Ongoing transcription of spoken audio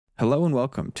Hello and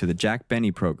welcome to the Jack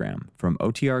Benny program from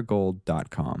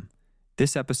OTRGold.com.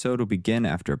 This episode will begin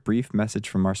after a brief message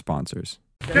from our sponsors.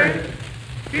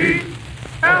 J-E-L-L-O.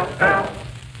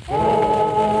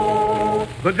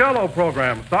 The Jell-O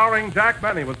program, starring Jack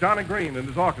Benny with Johnny Green and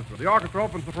his orchestra. The orchestra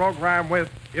opens the program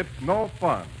with It's No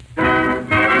Fun.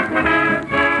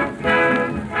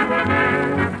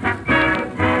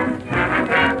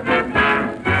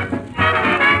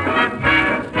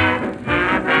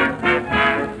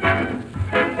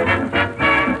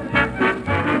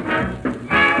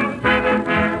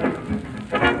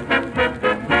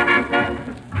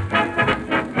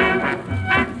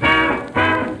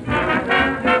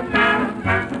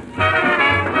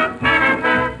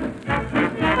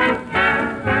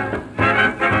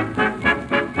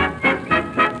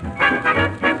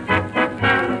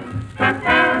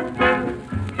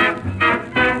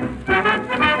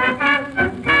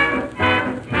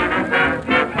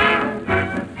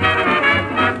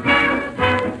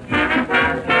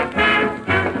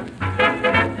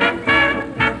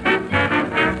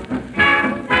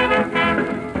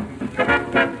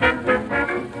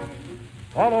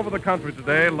 All over the country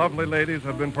today, lovely ladies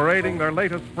have been parading their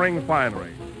latest spring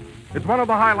finery. It's one of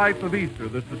the highlights of Easter,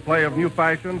 this display of new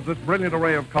fashions, this brilliant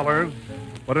array of colors.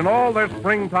 But in all their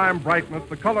springtime brightness,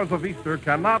 the colors of Easter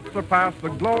cannot surpass the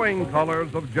glowing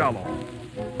colors of Jell-O.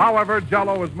 However,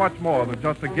 Jell-O is much more than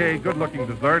just a gay, good-looking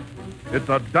dessert. It's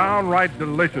a downright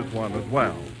delicious one as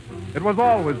well. It was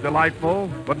always delightful,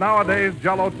 but nowadays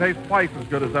Jell-O tastes twice as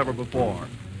good as ever before.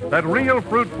 That real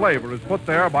fruit flavor is put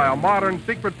there by a modern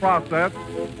secret process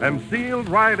and sealed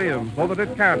right in so that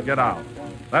it can't get out.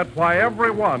 That's why every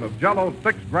one of Jell-O's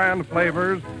 6 grand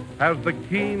flavors has the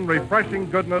keen, refreshing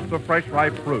goodness of fresh,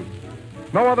 ripe fruit.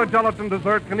 No other gelatin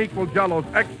dessert can equal Jell-O's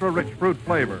extra-rich fruit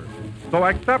flavor. So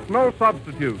accept no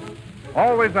substitutes.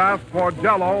 Always ask for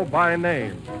Jell-O by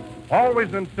name.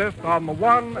 Always insist on the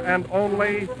one and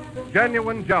only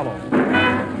genuine Jell-O.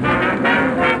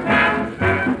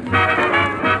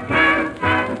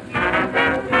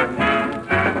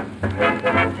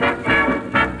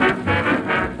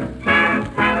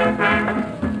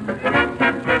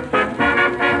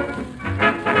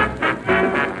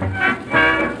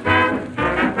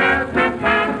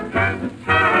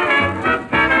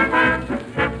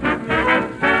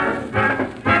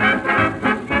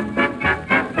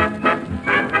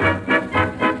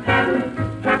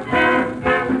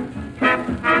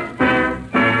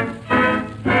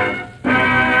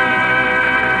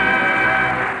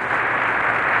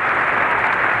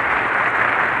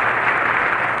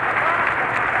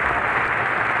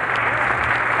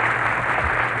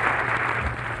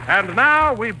 And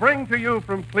now we bring to you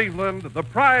from Cleveland the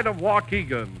pride of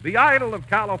Waukegan, the idol of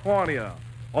California,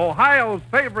 Ohio's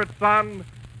favorite son,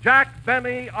 Jack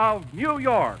Benny of New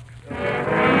York.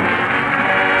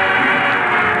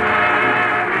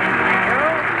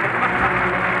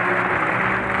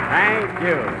 Thank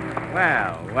you.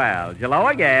 Well, Jell-O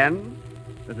again.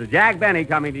 This is Jack Benny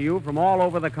coming to you from all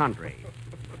over the country.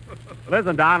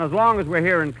 Listen, Don, as long as we're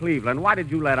here in Cleveland, why did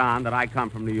you let on that I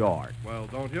come from New York? Well,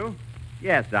 don't you?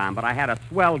 Yes, Don, but I had a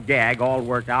swell gag all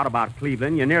worked out about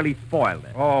Cleveland. You nearly spoiled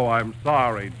it. Oh, I'm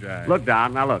sorry, Jack. Look,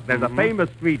 Don, now look. There's a famous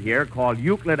street here called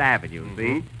Euclid Avenue,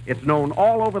 see? It's known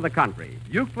all over the country.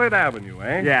 Euclid Avenue,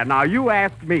 eh? Yeah, now you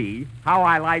ask me how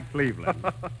I like Cleveland. Go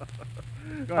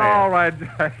ahead. All right,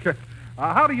 Jack.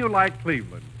 How do you like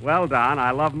Cleveland? Well, Don, I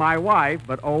love my wife,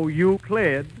 but oh,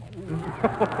 Euclid.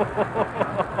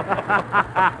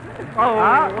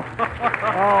 Oh.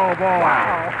 Oh, boy.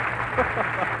 Wow.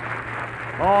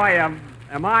 Boy,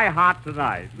 am I hot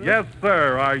tonight? Yes,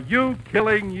 sir. Are you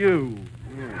killing you?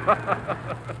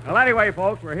 Well, anyway,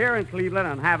 folks, we're here in Cleveland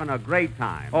and having a great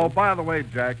time. Oh, by the way,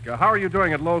 Jack, how are you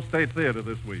doing at Low State Theater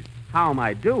this week? How am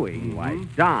I doing? Why,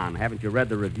 Don, haven't you read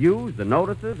the reviews, the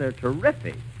notices? They're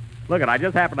terrific. Look, I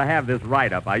just happen to have this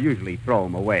write-up. I usually throw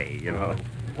them away, you know.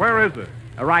 Where is it?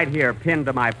 Right here, pinned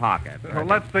to my pocket.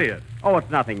 Let's see it. Oh, it's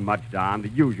nothing much, Don. The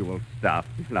usual stuff.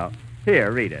 You know.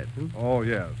 Here, read it. Oh,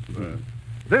 yes.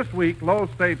 This week, Low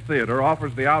State Theater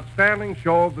offers the outstanding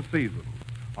show of the season.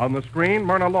 On the screen,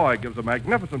 Myrna Loy gives a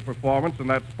magnificent performance in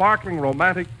that sparkling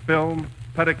romantic film,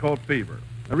 Petticoat Fever.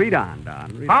 Read on,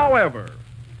 Don. Read However,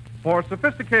 for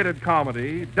sophisticated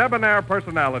comedy, debonair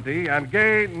personality, and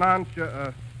gay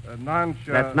That's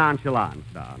nonchalance,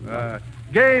 Don.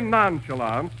 Gay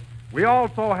nonchalance, we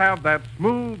also have that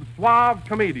smooth, suave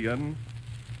comedian,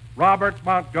 Robert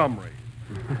Montgomery.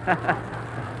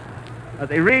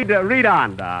 Read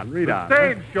on, Don. Read on. The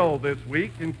stage show this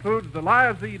week includes the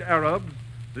Yazid Arabs,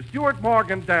 the Stuart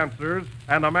Morgan dancers,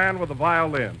 and a man with a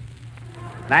violin.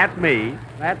 That's me.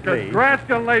 That's me.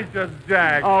 Congratulations,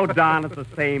 Jack. Oh, Don, it's the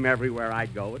same everywhere I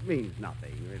go. It means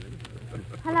nothing, really.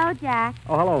 Hello, Jack.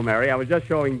 Oh, hello, Mary. I was just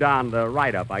showing Don the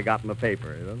write-up I got in the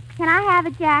paper. Can I have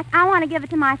it, Jack? I want to give it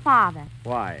to my father.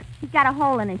 Why? He's got a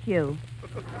hole in his shoe.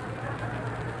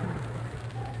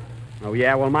 Oh,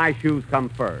 yeah? Well, my shoes come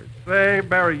first. Say,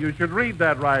 Barry, you should read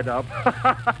that write-up.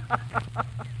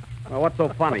 Well, what's so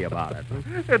funny about it?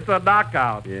 It's a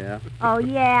knockout. Yeah? Oh,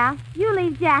 yeah? You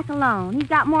leave Jack alone. He's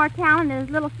got more talent in his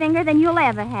little finger than you'll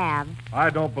ever have. I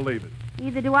don't believe it.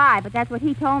 Neither do I, but that's what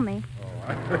he told me.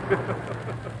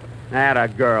 That a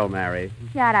girl, Mary.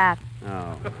 Shut up.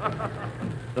 Oh.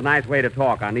 It's a nice way to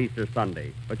talk on Easter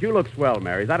Sunday. But you look swell,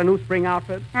 Mary. Is that a new spring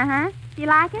outfit? Uh-huh. Do you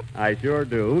like it? I sure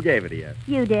do. Who gave it to you?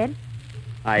 You did.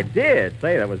 I did.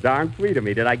 Say, that was darn sweet of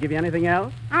me. Did I give you anything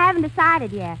else? I haven't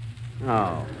decided yet.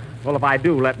 Oh. Well, if I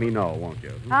do, let me know, won't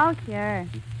you? Oh, sure.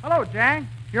 Hello, Jack.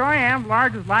 Here I am,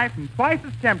 large as life and twice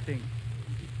as tempting.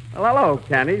 Well, hello,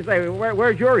 Kenny. Say,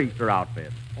 where's your Easter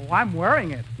outfit? Oh, I'm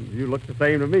wearing it. You look the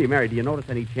same to me. Mary, do you notice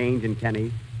any change in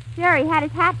Kenny? Sure, he had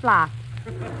his hat blocked.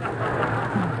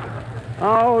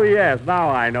 Oh, yes. Now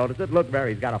I notice it. Look,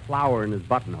 Mary, he's got a flower in his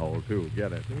buttonhole, too.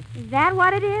 Get it? Is that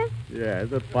what it is? Yeah,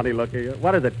 is it funny looking?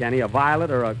 What is it, Kenny, a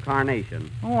violet or a carnation?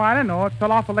 Oh, I don't know. It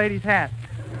fell off a lady's hat.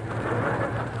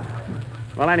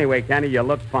 Well, anyway, Kenny, you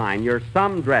look fine. You're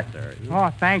some dresser. Oh,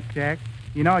 thanks, Jack.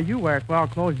 You know, you wear swell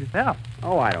clothes yourself.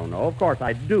 Oh, I don't know. Of course,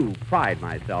 I do pride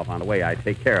myself on the way I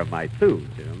take care of my suit,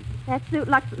 you know. That suit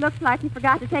looks like you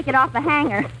forgot to take it off the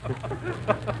hanger.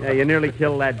 Yeah, you nearly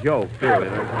killed that joke,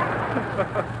 too.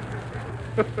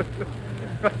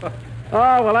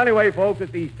 Oh, well, anyway, folks,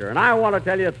 it's Easter, and I want to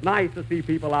tell you it's nice to see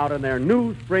people out in their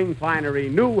new spring finery,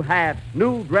 new hats,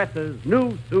 new dresses,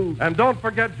 new suits. And don't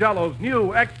forget Jell-O's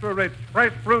new extra-rich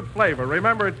fresh fruit flavor.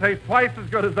 Remember, it tastes twice as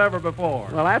good as ever before.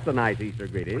 Well, that's a nice Easter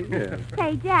greeting. Yeah.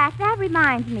 Hey, Jack, that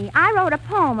reminds me. I wrote a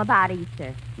poem about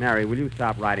Easter. Mary, will you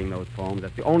stop writing those poems?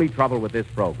 That's the only trouble with this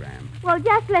program. Well,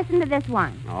 just listen to this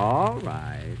one. All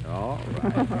right, all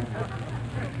right.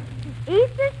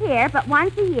 Easter's here but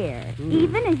once a year,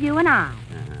 even as you and I.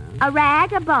 Uh-huh. A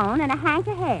rag, a bone, and a hank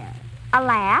of hair. A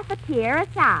laugh, a tear, a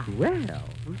sigh. Well,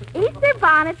 Easter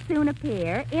bonnets soon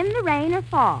appear in the rain or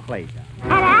fall. playtime.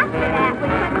 And after that, we put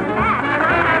them back.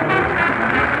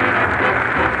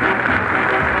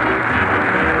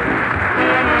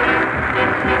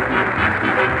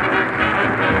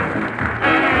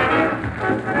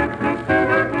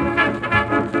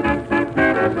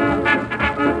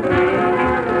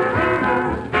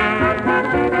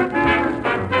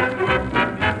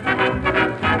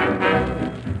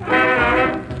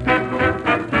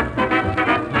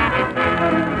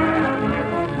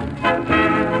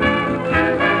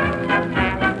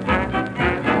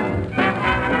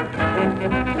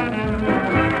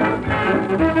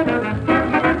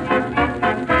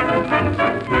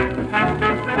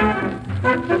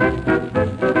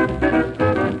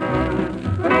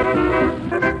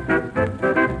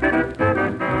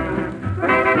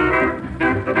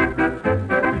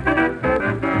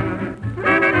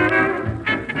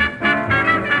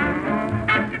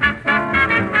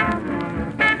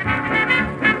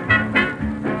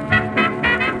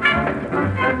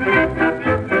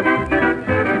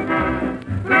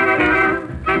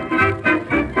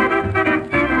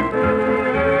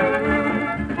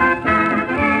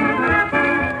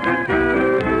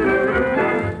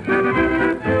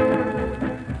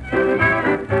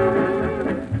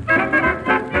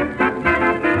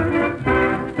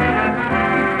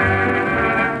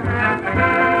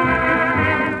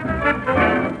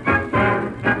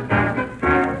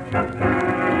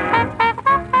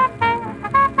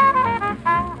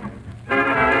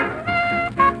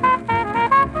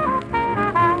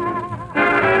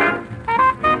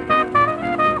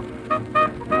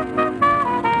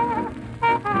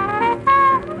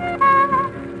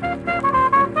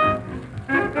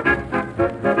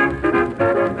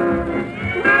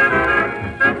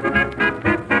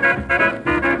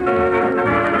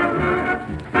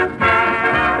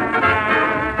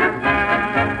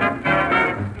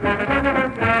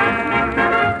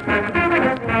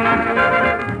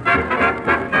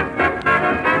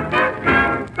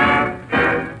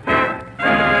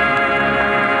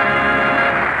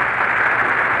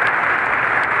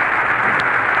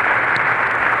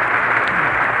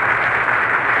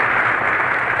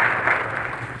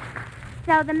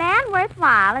 So the man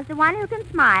worthwhile is the one who can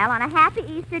smile on a happy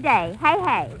Easter day. Hey,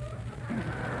 hey.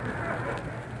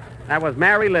 That was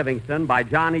Mary Livingston by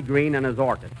Johnny Green and his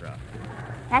orchestra.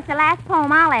 That's the last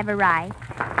poem I'll ever write.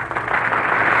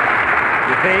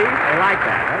 You see? They like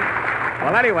that, huh?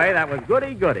 Well, anyway, that was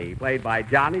Goody Goody, played by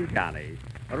Johnny Johnny.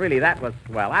 But really, that was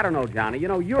swell. I don't know, Johnny. You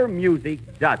know, your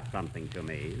music does something to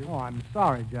me. Oh, I'm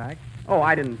sorry, Jack. Oh,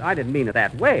 I didn't mean it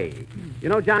that way. You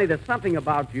know, Johnny, there's something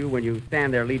about you when you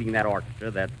stand there leading that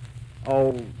orchestra that,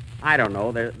 oh, I don't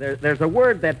know. There's a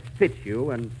word that fits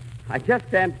you, and I just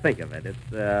can't think of it. It's,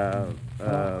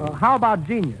 How about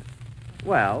genius?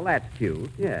 well, that's cute,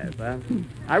 yes.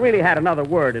 I really had another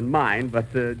word in mind,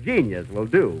 but genius will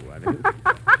do. I mean,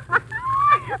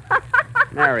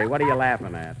 Mary, what are you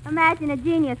laughing at? Imagine a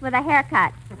genius with a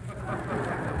haircut.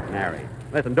 Mary,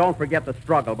 listen, don't forget the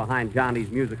struggle behind Johnny's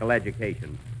musical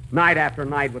education. Night after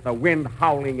night, with the wind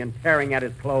howling and tearing at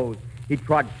his clothes, he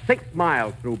trudged 6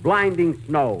 miles through blinding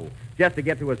snow just to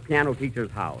get to his piano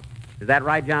teacher's house. Is that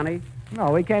right, Johnny?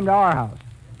 No, he came to our house.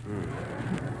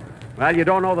 Well, you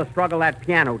don't know the struggle that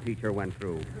piano teacher went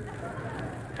through.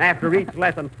 After each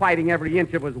lesson, fighting every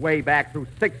inch of his way back through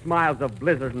 6 miles of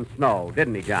blizzard and snow,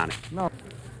 didn't he, Johnny? No.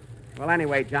 Well,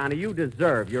 anyway, Johnny, you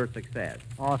deserve your success.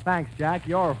 Oh, thanks, Jack.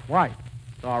 You're white.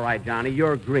 It's all right, Johnny.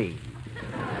 You're green.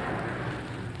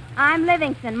 I'm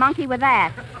Livingston, monkey with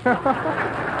that.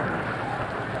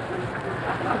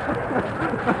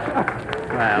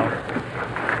 Well,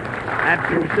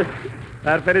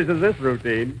 that finishes this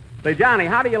routine. Say, Johnny,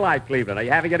 how do you like Cleveland? Are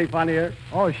you having any fun here?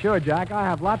 Oh, sure, Jack. I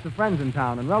have lots of friends in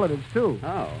town and relatives, too.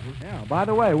 Oh. Yeah, by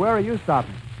the way, where are you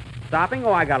stopping? Stopping?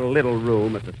 Oh, I got a little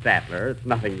room at the Statler. It's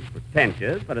nothing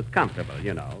pretentious, but it's comfortable,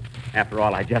 you know. After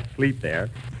all, I just sleep there.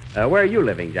 Where are you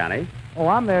living, Johnny? Oh,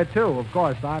 I'm there, too. Of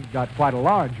course, I've got quite a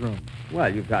large room.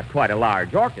 Well, you've got quite a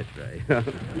large orchestra.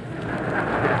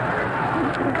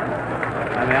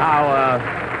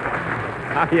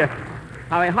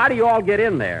 I mean, how do you all get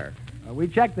in there? We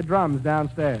checked the drums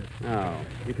downstairs. Oh,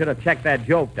 you could have checked that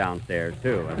joke downstairs,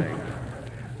 too, I think.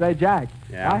 Say, Jack,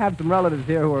 Yeah? I have some relatives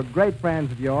here who are great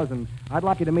friends of yours, and I'd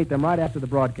like you to meet them right after the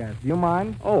broadcast. Do you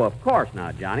mind? Oh, of course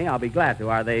not, Johnny. I'll be glad to.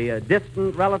 Are they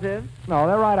distant relatives? No,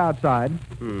 they're right outside.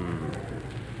 You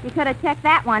could have checked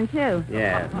that one, too.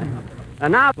 Yes.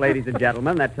 And now, ladies and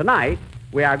gentlemen, that tonight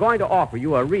we are going to offer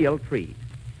you a real treat.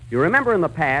 You remember in the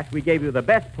past we gave you the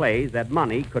best plays that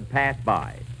money could pass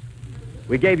by.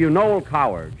 We gave you Noel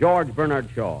Coward, George Bernard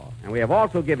Shaw, and we have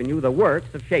also given you the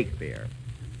works of Shakespeare.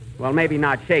 Well, maybe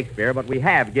not Shakespeare, but we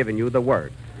have given you the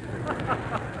works.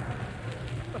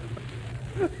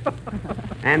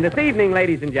 And this evening,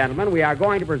 ladies and gentlemen, we are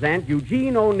going to present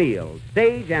Eugene O'Neill's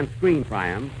stage and screen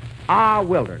triumph, Our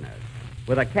Wilderness,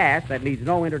 with a cast that needs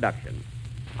no introduction.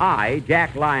 I,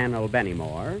 Jack Lionel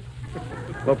Bennymore,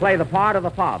 will play the part of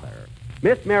the father.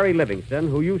 Miss Mary Livingston,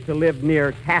 who used to live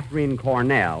near Catherine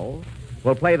Cornell,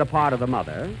 will play the part of the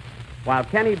mother, while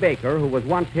Kenny Baker, who was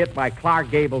once hit by Clark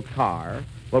Gable's car,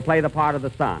 will play the part of the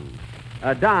son.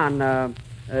 Don,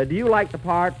 do you like the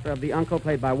part of the uncle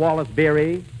played by Wallace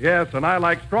Beery? Yes, and I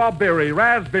like strawberry,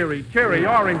 raspberry, cherry,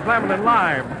 orange, lemon, and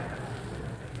lime.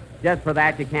 Just for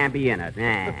that, you can't be in it.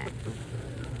 Nah.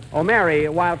 Oh, Mary,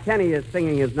 while Kenny is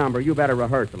singing his number, you better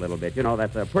rehearse a little bit. You know,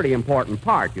 that's a pretty important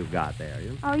part you've got there.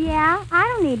 Oh, yeah? I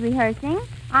don't need rehearsing.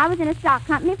 I was in a stock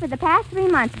company for the past 3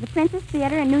 months at the Princess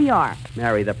Theater in New York.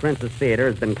 Mary, the Princess Theater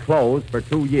has been closed for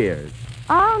 2 years.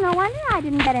 Oh, no wonder I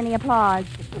didn't get any applause.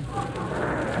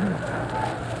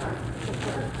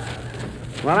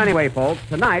 Well, anyway, folks,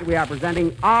 tonight we are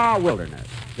presenting Our Wilderness.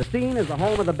 The scene is the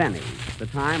home of the Bennies, the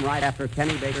time right after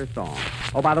Kenny Baker's song.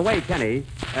 Oh, by the way, Kenny,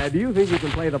 do you think you can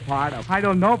play the part of... I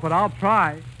don't know, but I'll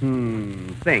try.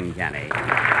 Sing, Kenny.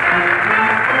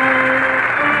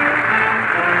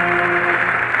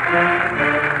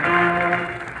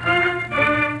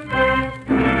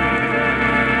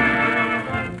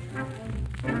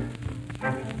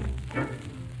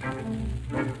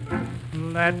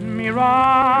 Let me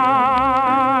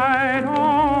ride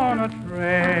on a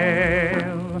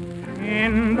trail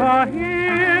in the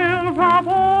hills of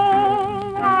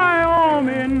old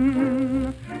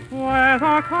Wyoming, where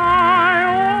the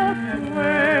coyotes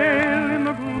wail in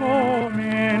the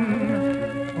gloaming,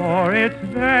 for it's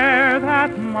there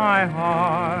that my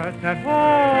heart's at home.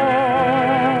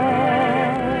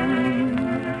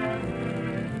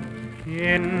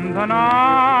 In the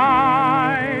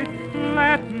night,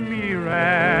 let me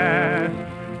rest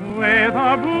with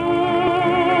a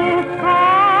blue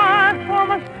sky for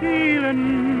my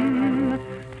ceiling,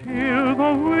 till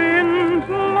the wind's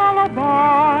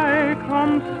lullaby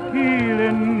comes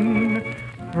stealing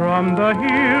from the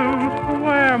hills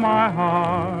where my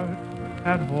heart's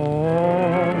at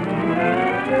home.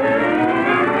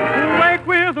 Wake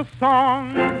with a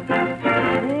song,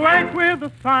 wake with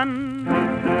the sun,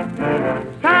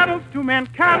 saddles to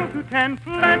mend, cattle to tend,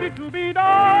 plenty to be done.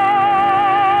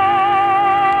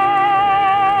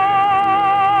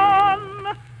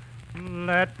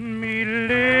 Let me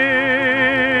live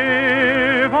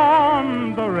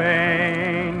on the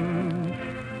range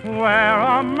where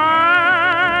a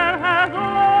man has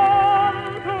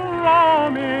learned to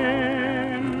roam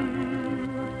in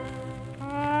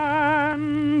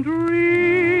and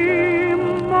dream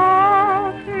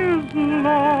of his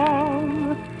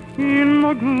love in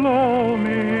the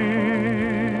gloaming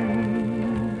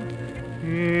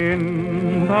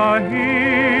in the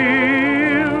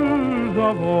hills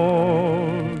of old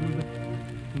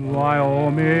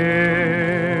Wyoming.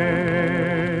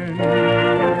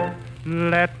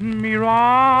 Let me ride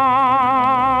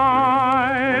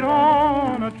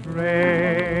on a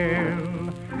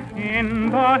trail in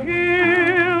the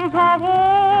hills of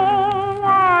old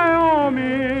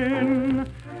Wyoming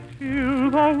till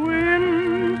the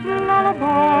wind's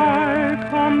lullaby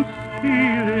comes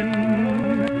stealing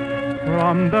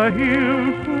from the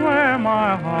hills where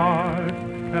my heart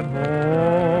at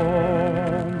home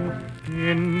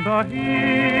in the hills,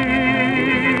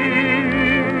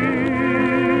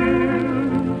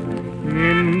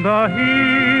 in the hills,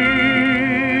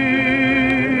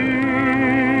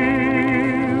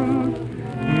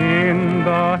 in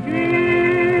the hills.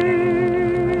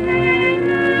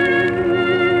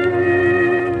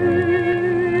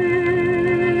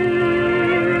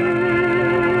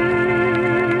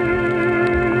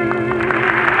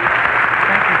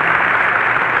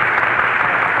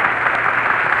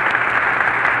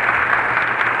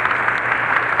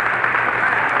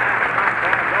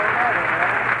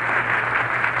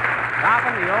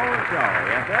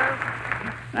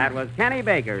 That was Kenny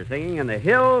Baker singing in the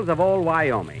hills of old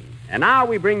Wyoming. And now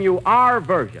we bring you our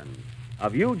version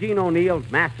of Eugene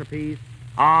O'Neill's masterpiece,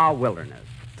 Our Wilderness.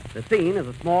 The scene is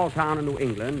a small town in New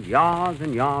England years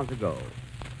and years ago,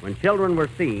 when children were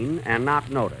seen and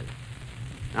not noticed.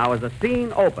 Now, as the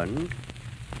scene opens,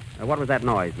 what was that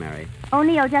noise, Mary?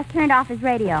 O'Neill just turned off his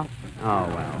radio.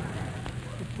 Oh,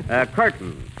 well.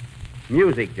 Curtains.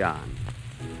 Music, John.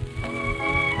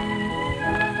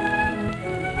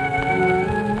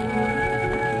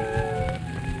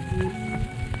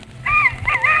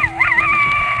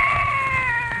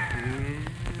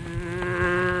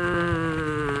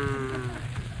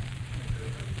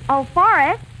 Oh,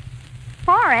 Forrest.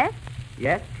 Forrest,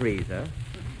 Yes, Teresa.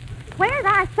 where's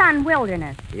our son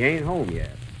Wilderness? He ain't home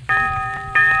yet.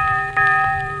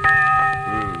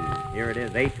 Here it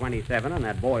is, 8:27, and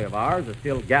that boy of ours is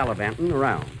still gallivanting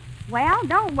around. Well,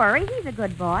 don't worry. He's a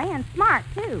good boy and smart,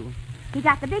 too. He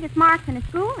got the biggest marks in his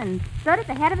school and stood at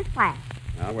the head of his class.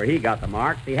 Well, where he got the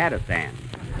marks, he had to stand.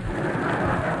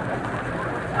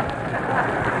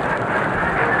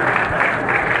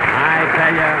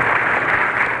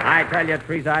 I tell you,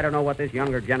 Teresa, I don't know what this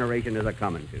younger generation is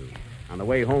a-coming to. On the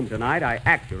way home tonight, I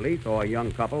actually saw a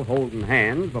young couple holding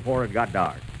hands before it got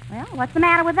dark. Well, what's the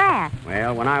matter with that?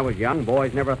 Well, when I was young,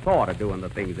 boys never thought of doing the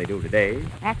things they do today.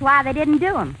 That's why they didn't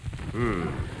do 'em.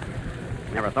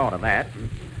 Never thought of that.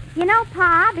 You know,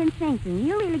 Pa, I've been thinking,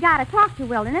 you really got to talk to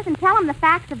Wilderness and tell him the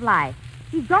facts of life.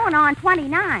 He's going on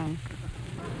 29.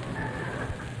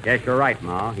 Guess you're right,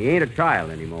 Ma. He ain't a child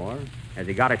anymore. Has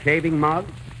he got a shaving mug?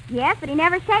 Yes, but he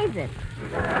never shaves it.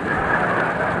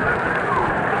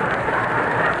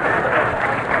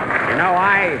 You know,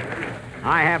 I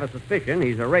have a suspicion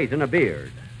he's a-raising a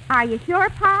beard. Are you sure,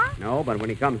 Pa? No, but when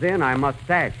he comes in, I must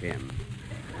stash him.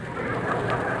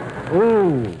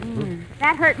 Ooh.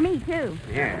 That hurt me, too.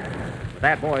 Yeah. But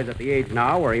that boy's at the age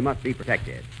now where he must be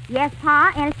protected. Yes,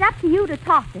 Pa, and it's up to you to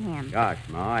talk to him. Gosh,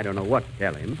 Ma, I don't know what to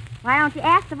tell him. Why don't you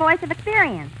ask the voice of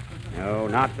experience? No,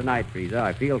 not tonight, Teresa.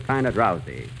 I feel kind of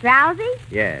drowsy. Drowsy?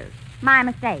 Yes. My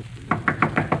mistake.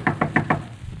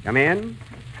 Come in.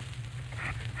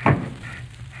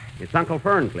 It's Uncle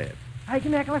Ferncliff. Hey, give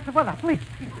me a glass of water, please.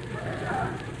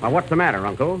 Well, what's the matter,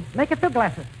 Uncle? Make it 2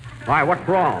 glasses. Why, what's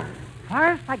wrong?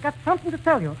 First, I got something to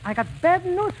tell you. I got bad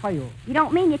news for you. You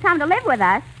don't mean you come to live with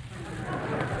us?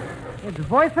 It's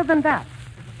worse than that.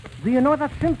 Do you know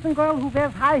that Simpson girl who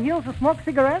wears high heels and smokes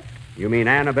cigarettes? You mean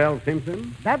Annabelle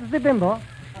Simpson? That's the bimbo.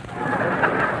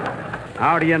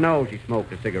 How do you know she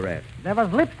smoked a cigarette? There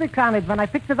was lipstick on it when I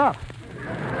picked it up.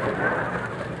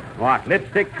 What,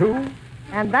 lipstick, too?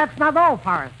 And that's not all,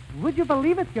 Forrest. Would you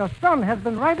believe it? Your son has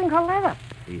been writing her letter.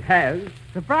 He has?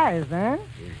 Surprise, eh?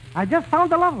 I just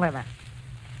found the love letter.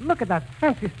 Look at that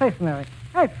fancy stationery.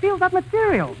 I feel that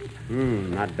material.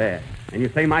 Not bad. And you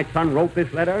say my son wrote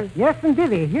this letter? Yes,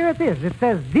 indeed. Here it is. It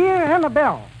says, Dear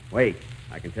Annabelle. Wait.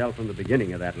 I can tell from the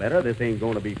beginning of that letter this ain't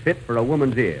going to be fit for a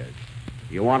woman's ears.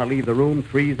 You want to leave the room,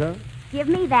 Teresa? Give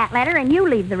me that letter and you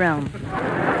leave the room.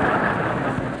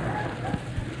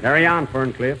 Carry on,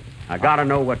 Ferncliff. I got to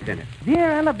know what's in it. Dear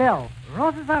Annabelle,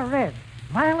 roses are red,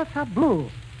 Violets are blue.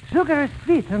 Sugar is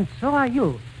sweet, and so are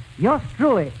you. Yours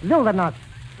truly, Wildernuts.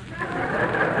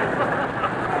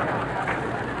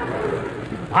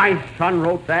 My son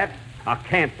wrote that? I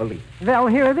can't believe it. Well,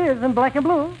 here it is in black and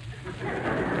blue.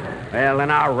 Well,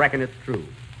 then I reckon it's true.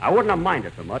 I wouldn't have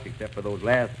minded so much except for those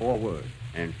last 4 words.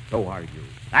 And so are you.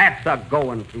 That's a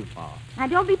going too far. Now,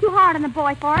 don't be too hard on the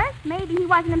boy, Forrest. Maybe he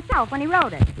wasn't himself when he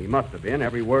wrote it. He must have been.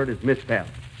 Every word is misspelled.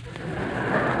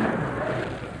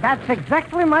 That's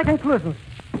exactly my conclusion.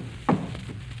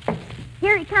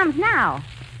 Here he comes now.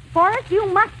 Forrest, you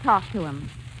must talk to him.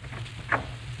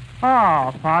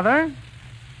 Oh, Father.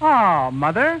 Oh,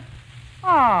 Mother.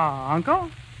 Oh, Uncle.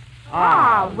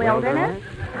 Ah, Wilderness.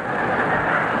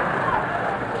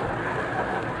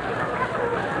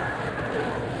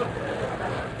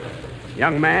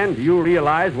 Young man, do you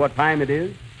realize what time it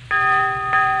is?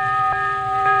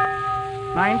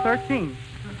 9:13.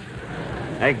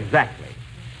 Exactly.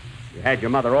 You had your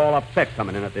mother all upset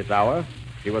coming in at this hour.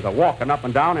 She was a-walking up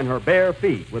and down in her bare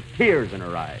feet with tears in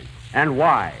her eyes. And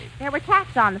why? There were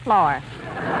tacks on the floor.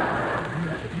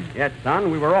 Yes,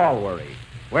 son, we were all worried.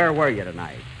 Where were you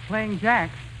tonight? Playing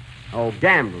jacks. Oh,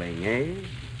 gambling, eh?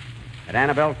 At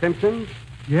Annabelle Simpson's?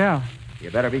 Yeah.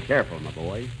 You better be careful, my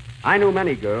boy. I knew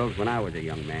many girls when I was a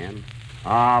young man.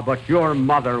 Ah, but your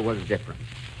mother was different.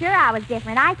 Sure, I was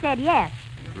different. I said yes.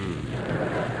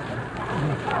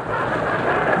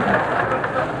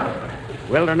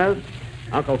 Wilderness,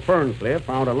 Uncle Ferncliff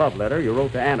found a love letter you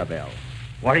wrote to Annabelle.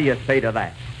 What do you say to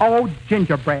that? Oh,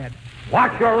 gingerbread.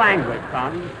 Watch your language,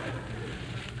 son.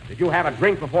 Did you have a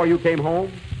drink before you came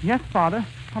home? Yes, Father.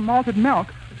 A malted milk.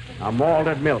 A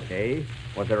malted milk, eh?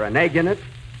 Was there an egg in it?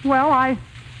 Well,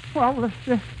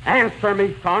 Answer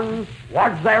me, son.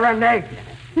 Was there an egg in it?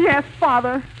 yes,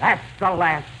 Father. That's the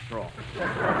last straw.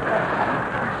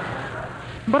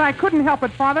 But I couldn't help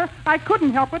it, Father. I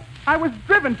couldn't help it. I was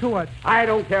driven to it. I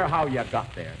don't care how you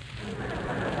got there.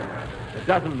 It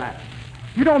doesn't matter.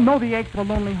 You don't know the aches of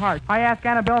a lonely heart. I asked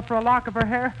Annabelle for a lock of her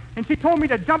hair, and she told me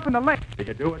to jump in the lake. Did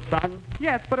you do it, son?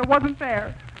 Yes, but it wasn't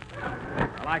there.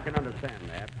 Well, I can understand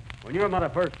that. When your mother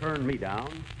first turned me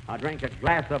down, I drank a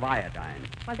glass of iodine.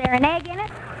 Was there an egg in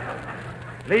it?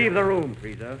 Leave the room,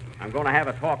 Teresa. I'm going to have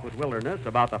a talk with Wilderness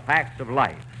about the facts of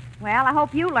life. Well, I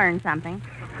hope you learned something.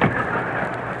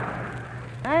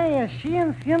 Hey, she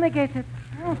infumigated.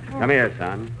 Come here,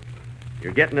 son.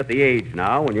 You're getting at the age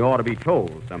now when you ought to be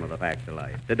told some of the facts of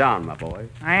life. Sit down, my boy.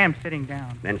 I am sitting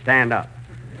down. Then stand up.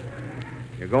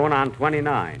 You're going on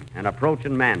 29 and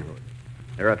approaching manhood.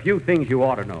 There are a few things you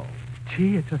ought to know.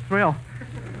 Gee, it's a thrill.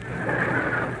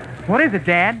 What is it,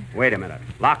 Dad? Wait a minute.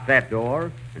 Lock that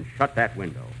door and shut that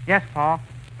window. Yes, Pa.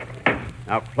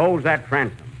 Now close that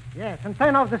transom. Yes, and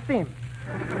turn off the steam.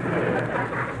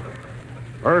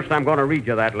 First, I'm going to read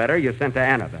you that letter you sent to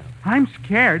Annabelle. I'm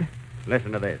scared.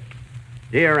 Listen to this.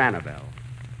 Dear Annabelle,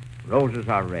 roses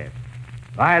are red,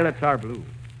 violets are blue,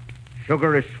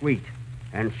 sugar is sweet,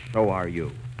 and so are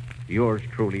you. Yours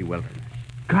truly, Wilderness.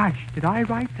 Gosh, did I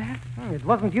write that? It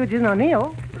wasn't Eugene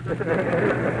O'Neill.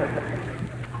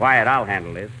 Quiet, I'll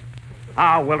handle this.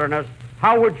 Wilderness,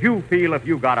 how would you feel if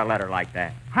you got a letter like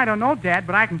that? I don't know, Dad,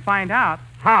 but I can find out.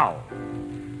 How?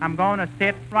 I'm going to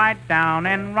sit right down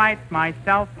and write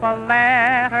myself a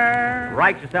letter.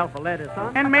 Write yourself a letter,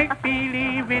 son? And make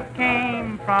believe it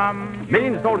came from you.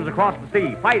 Million soldiers across the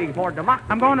sea fighting for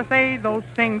democracy. I'm going to say those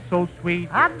things so sweet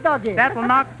Hot doggy. that will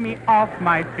knock me off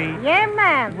my feet. Yeah,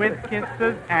 man. With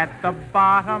kisses at the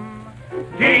bottom.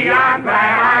 Gee, I'm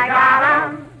glad I got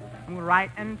 'em. I'm going to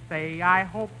write and say, I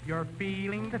hope you're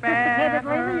feeling Sophisticated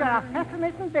lady, you're better. a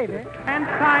fascinating baby. And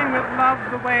sign with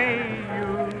love the way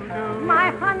you do. My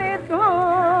honey do.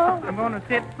 I'm going to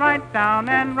sit right down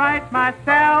and write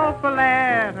myself a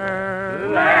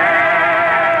letter.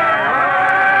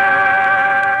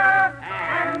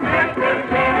 And make it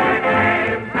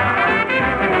came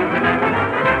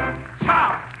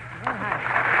Ciao.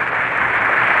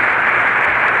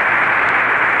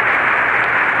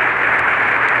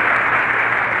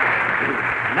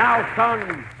 Now,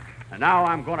 son, and now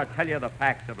I'm going to tell you the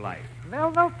facts of life.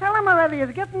 Well, tell him already.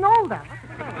 He's getting older.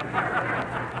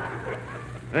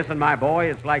 Listen, my boy,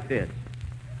 it's like this.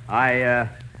 I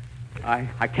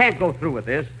can't go through with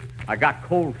this. I got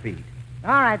cold feet.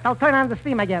 All right, I'll turn on the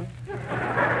steam again.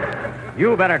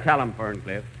 You better tell him,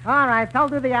 Ferncliff. All right, I'll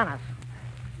do the honors.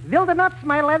 Wildernuts,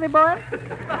 my lady boy.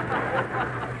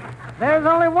 There's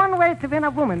only one way to win a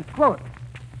woman, quote.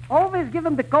 Always give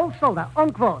them the cold shoulder,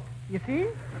 unquote. You see?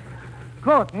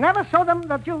 Quote, never show them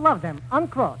that you love them,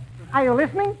 unquote. Are you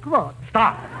listening? Quote.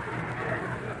 Stop.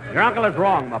 Your uncle is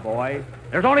wrong, my boy.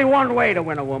 There's only one way to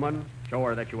win a woman. Show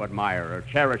her that you admire her,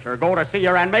 cherish her, go to see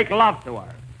her, and make love to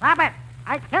her. Stop it.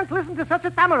 I can't listen to such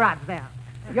a tamarats there.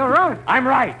 You're wrong. I'm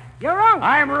right. You're wrong.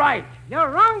 I'm right. You're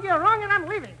wrong, and I'm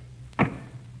leaving.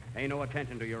 Pay no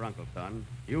attention to your uncle, son.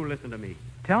 You listen to me.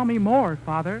 Tell me more,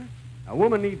 Father. A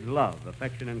woman needs love,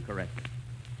 affection, and caresses.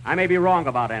 I may be wrong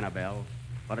about Annabelle,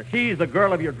 but if she's the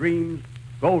girl of your dreams,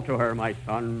 go to her, my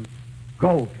son.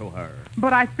 Go to her.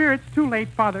 But I fear it's too late,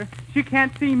 Father. She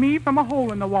can't see me from a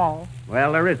hole in the wall.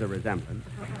 Well, there is a resemblance.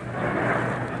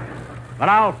 But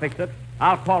I'll fix it.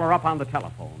 I'll call her up on the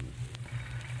telephone.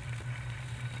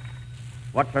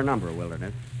 What's her number,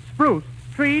 Wilderness? Spruce.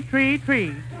 Tree, tree,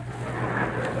 tree.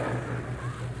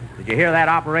 Did you hear that,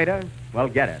 operator? Well,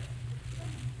 get it.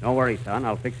 Don't worry, son.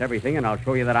 I'll fix everything, and I'll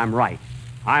show you that I'm right.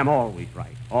 I'm always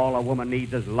right. All a woman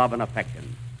needs is love and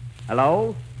affection.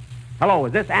 Hello? Hello,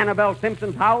 is this Annabelle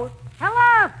Simpson's house?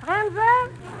 Hello, Franza.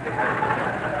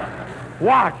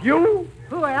 What, you?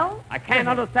 Who else? I can't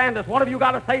understand this. What have you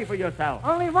got to say for yourself?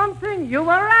 Only one thing. You were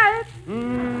right.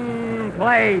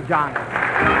 Play,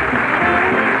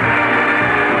 Johnny.